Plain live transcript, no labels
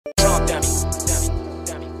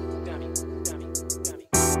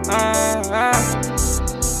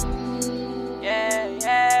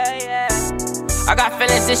I got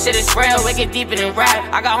feelings, this shit is real, it get deeper than rap.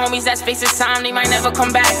 I got homies that space of time, they might never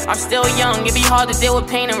come back. I'm still young, it be hard to deal with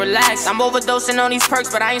pain and relax. I'm overdosing on these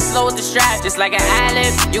perks, but I ain't slow with the strap. Just like an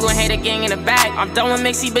ad-lib, you gon' hate a gang in the back. I'm done with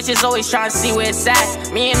mixy bitches, always trying to see where it's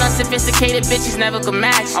at. Me and unsophisticated bitches never could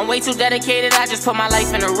match. I'm way too dedicated, I just put my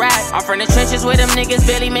life in a rap. I'm from the trenches where them niggas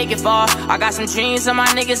barely make it far. I got some dreams of my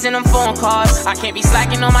niggas in them phone calls. I can't be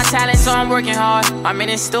slacking on my talent, so I'm working hard. I'm in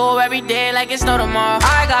the store every day like it's no tomorrow.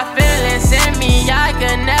 I got feelings in me I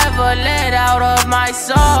can never let out of my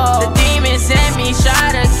soul. The demons in me try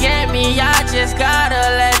to get me, I just gotta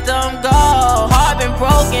let them go. Heart been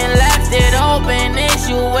broken, left it open.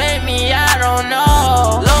 Issue with me, I don't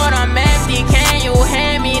know. Lord, I'm empty, can you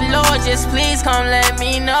hear me? Lord, just please come let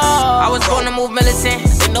me know. I was born to move militant.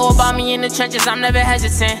 They know about me in the trenches, I'm never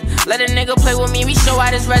hesitant. Let a nigga play with me, we show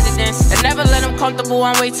out his residence. And never let him comfortable,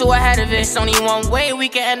 I'm way too ahead of it. It's only one way we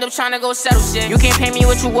can end up trying to go settle shit. You can't pay me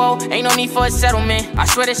what you owe, ain't no need for a settlement. I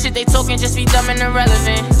swear that shit they talking just be dumb and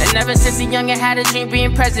irrelevant. And ever since a youngin' had a dream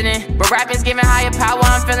being president. But rapping's giving higher power,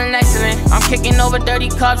 I'm feeling excellent. I'm kicking over dirty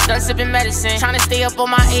cups, done sipping medicine. Trying to stay up on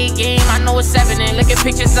my A game, I know it's evident. Look at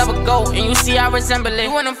pictures of a goat, and you see I resemble it.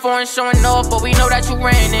 You in them foreigns showing off, but we know that you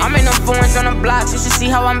ran it. I'm in them foreigns on the blocks, you should see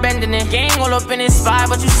how I'm bending it. Gang all up in his spot,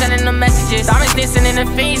 but you sending them messages. Diamonds dancing in the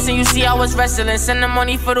face, and you see I was wrestling. Send the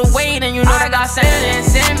money for the weight, and you know that I got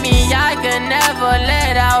feelings in me I could never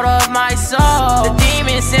let out of my soul. The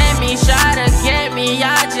demons in me try to get me,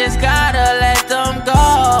 I just gotta let them go.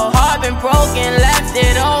 Heart been broken, left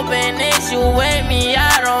it open. Issue with me,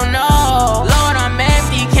 I don't know. Lord, I'm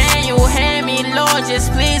empty, can you hear me? Lord,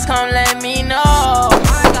 just please come let me know.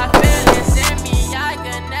 I got feelings in me I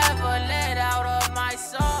could never let out of my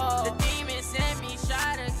soul. The demons in me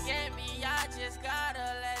try to get me, I just gotta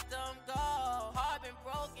let them go. Heart been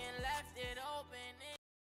broken, left it open.